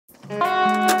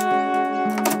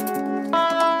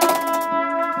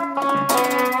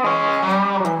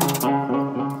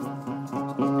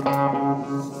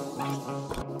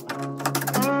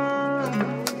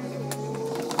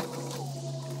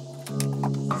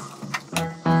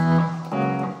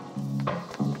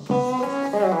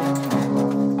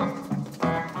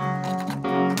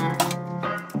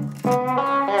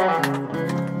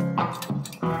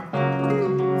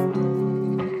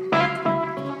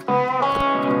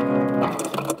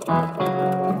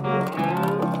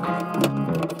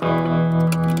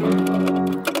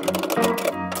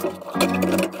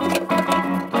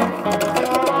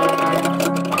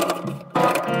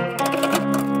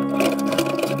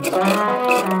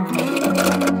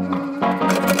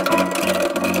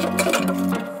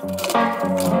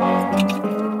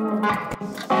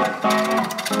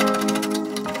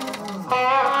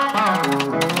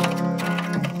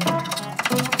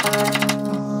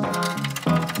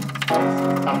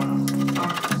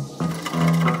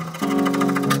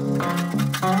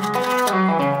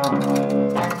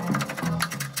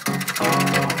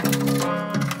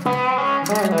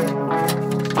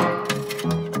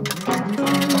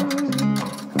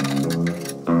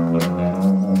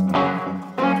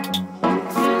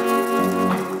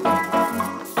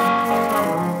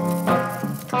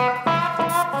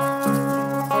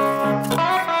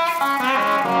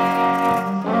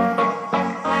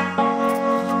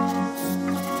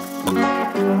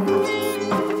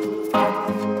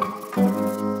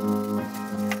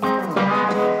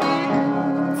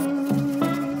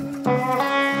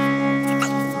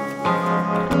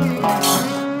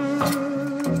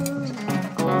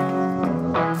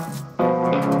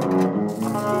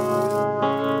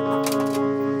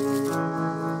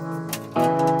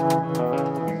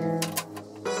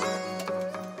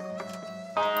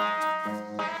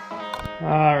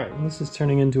Alright, this is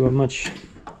turning into a much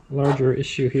larger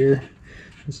issue here.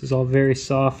 This is all very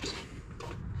soft.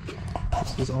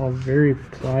 This is all very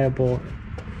pliable.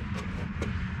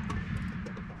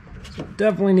 So it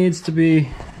definitely needs to be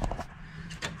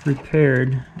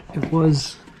repaired. It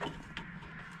was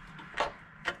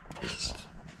just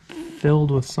filled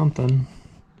with something.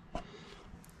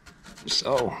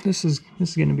 So this is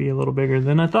going to be a little bigger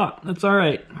than I thought. That's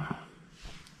alright.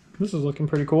 This is looking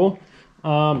pretty cool.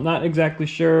 Not exactly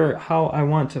sure how I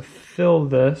want to fill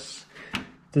this.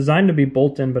 Designed to be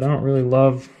bolt-in, but I don't really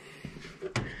love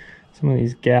some of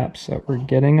these gaps that we're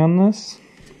getting on this.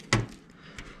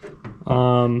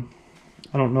 I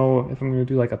don't know if I'm going to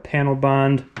do like a panel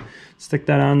bond, stick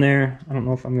that on there. I don't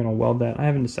know if I'm going to weld that. I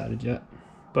haven't decided yet,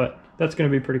 but that's going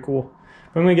to be pretty cool.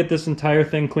 But I'm going to get this entire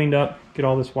thing cleaned up, get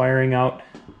all this wiring out,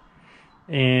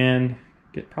 and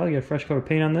probably get a fresh coat of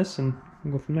paint on this, and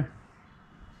we'll go from there.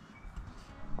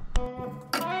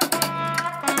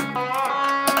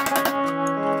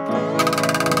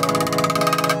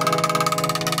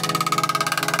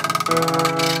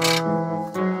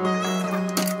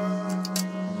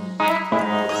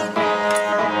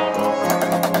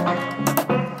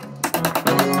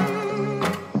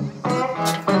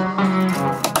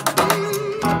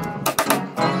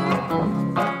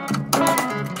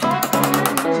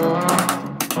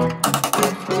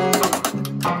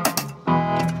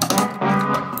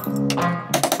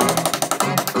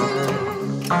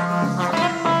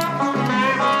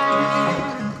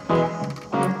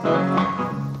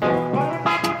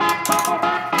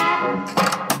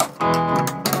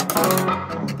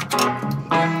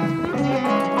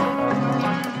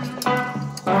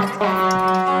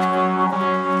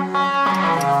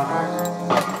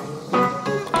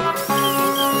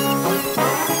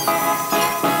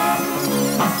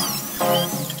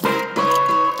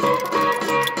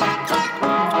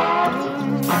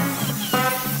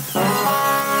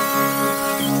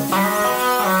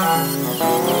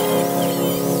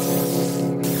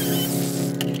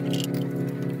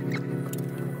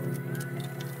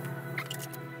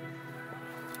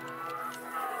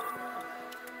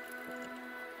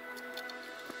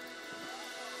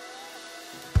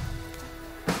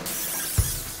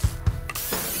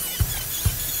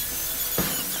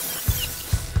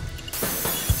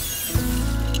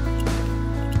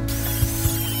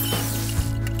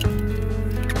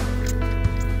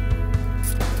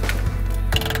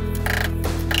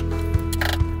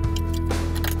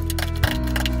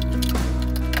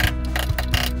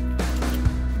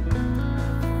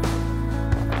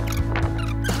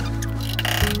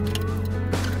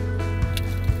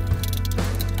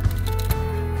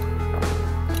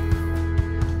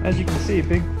 As you can see,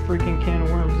 big freaking can of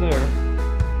worms there.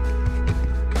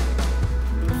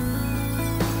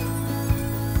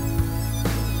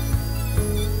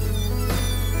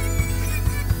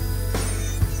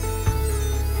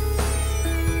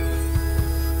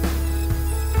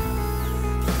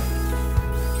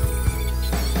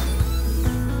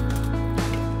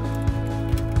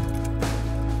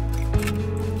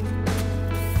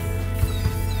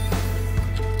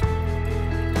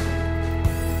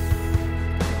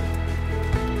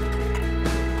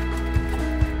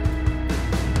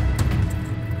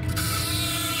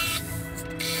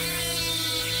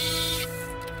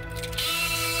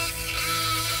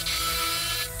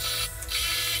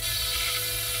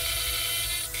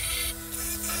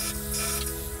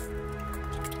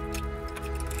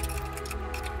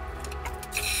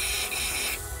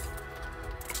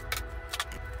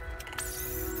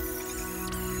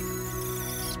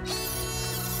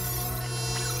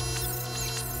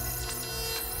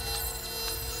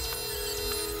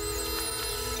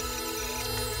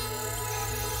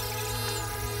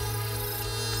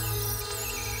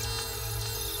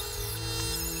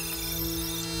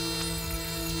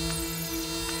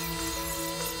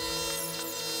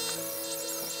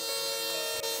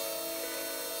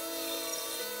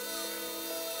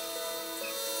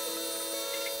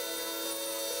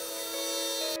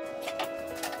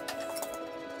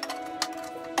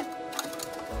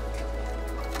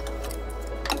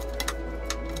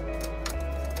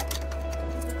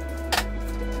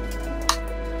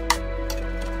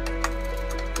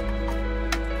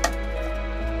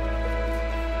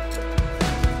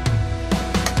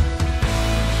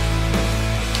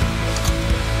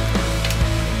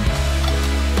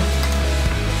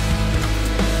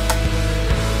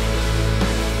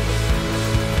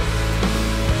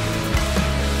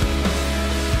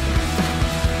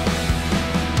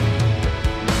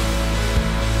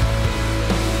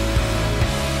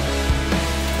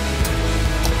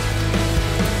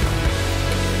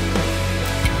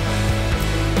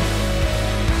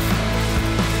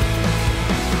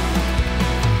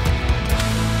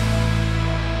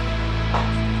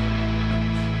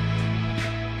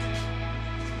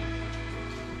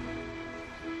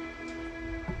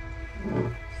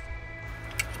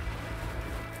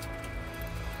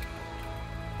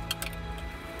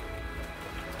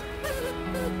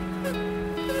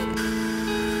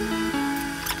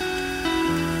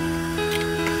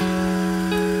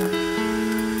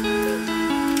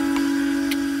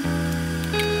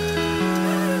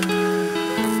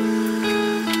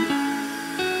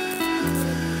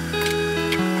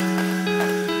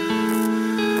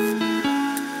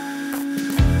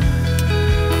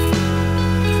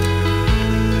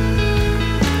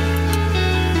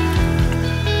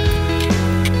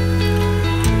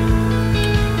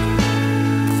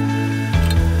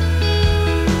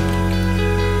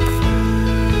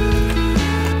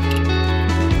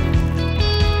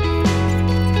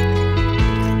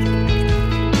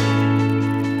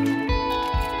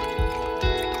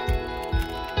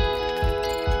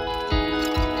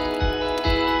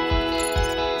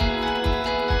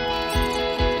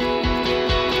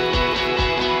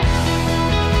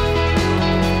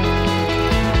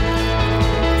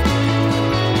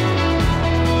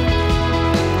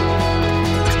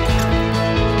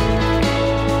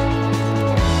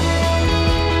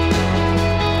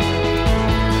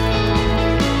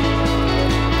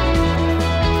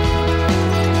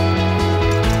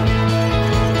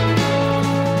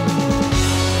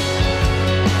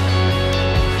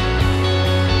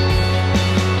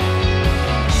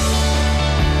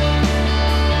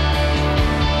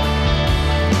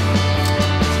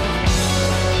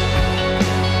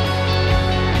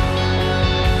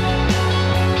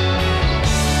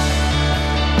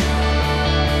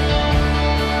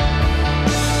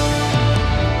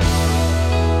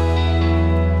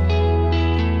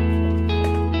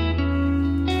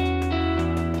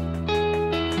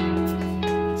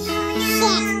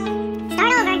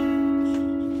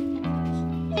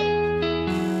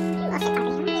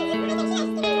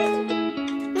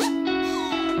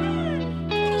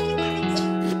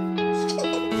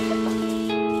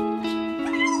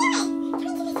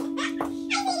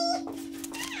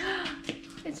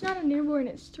 and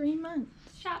it's 3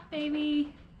 months. Shop,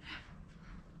 baby.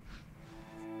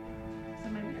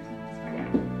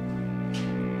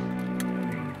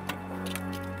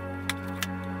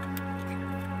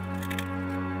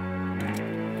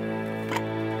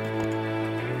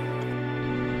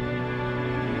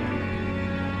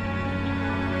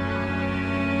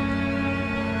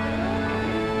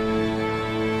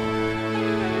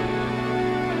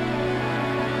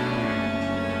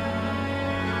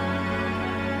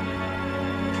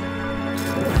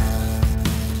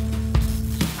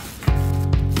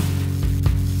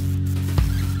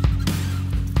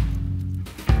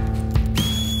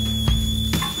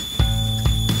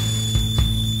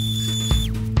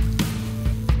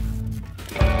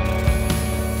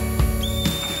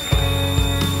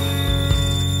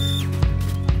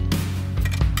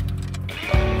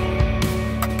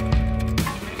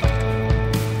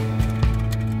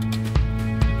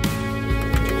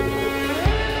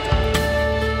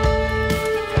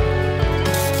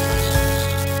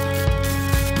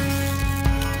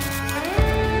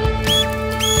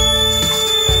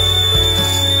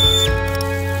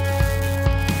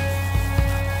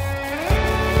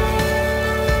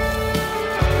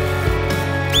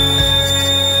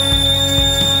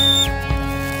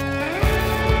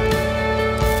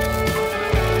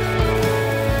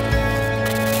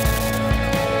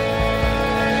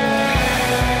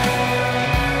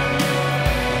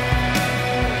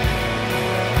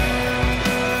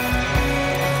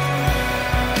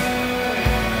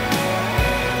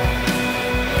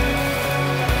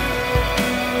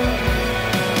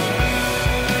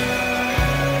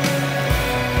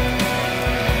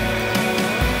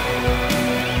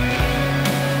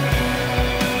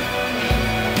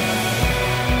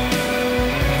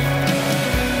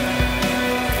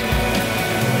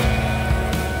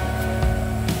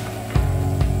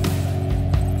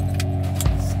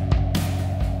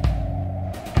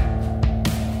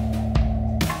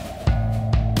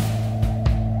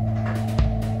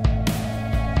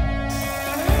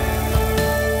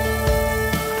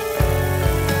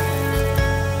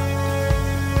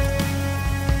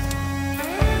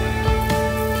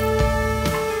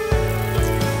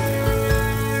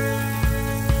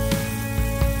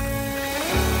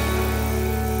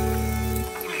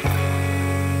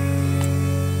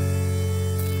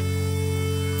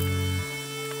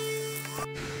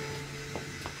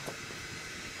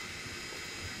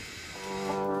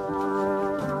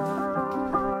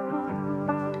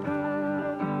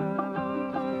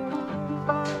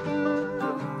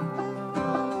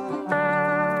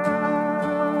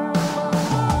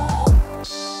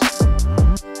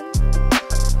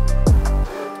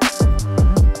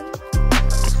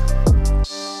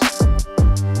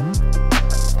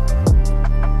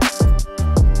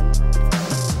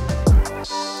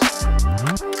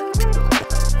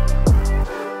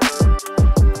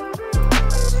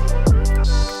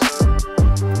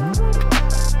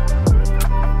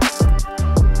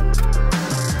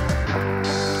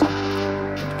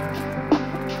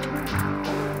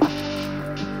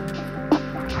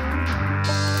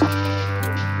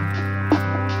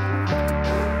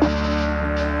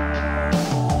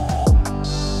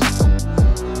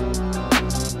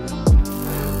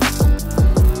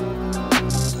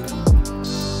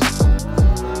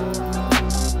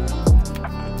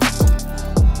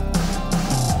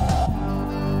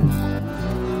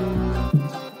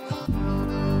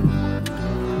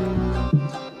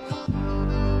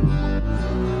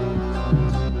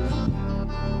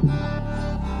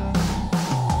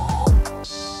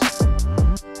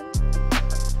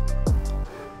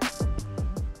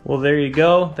 Well, there you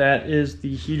go. That is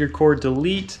the heater core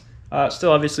delete.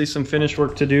 Still obviously some finish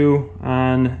work to do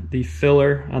on the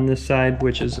filler on this side,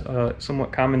 which is a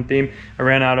somewhat common theme. I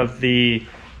ran out of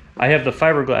I have the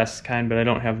fiberglass kind, but I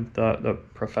don't have the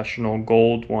professional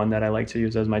gold one that I like to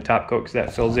use as my top coat, because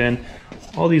that fills in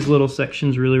all these little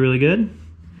sections really, really good.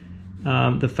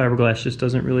 The fiberglass just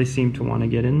doesn't really seem to want to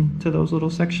get into those little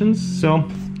sections. So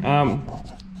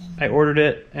I ordered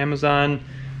it, Amazon,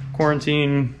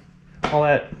 quarantine, all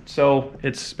that. So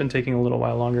it's been taking a little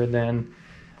while longer than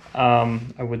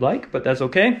I would like, but that's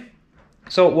okay.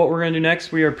 So what we're gonna do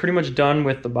next, we are pretty much done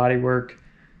with the body work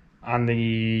on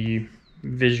the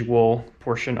visual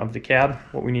portion of the cab.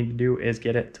 What we need to do is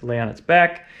get it to lay on its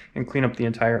back and clean up the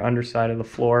entire underside of the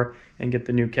floor and get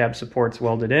the new cab supports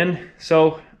welded in.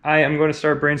 So I am going to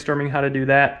start brainstorming how to do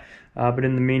that. But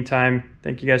in the meantime,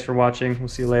 thank you guys for watching. We'll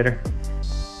see you later.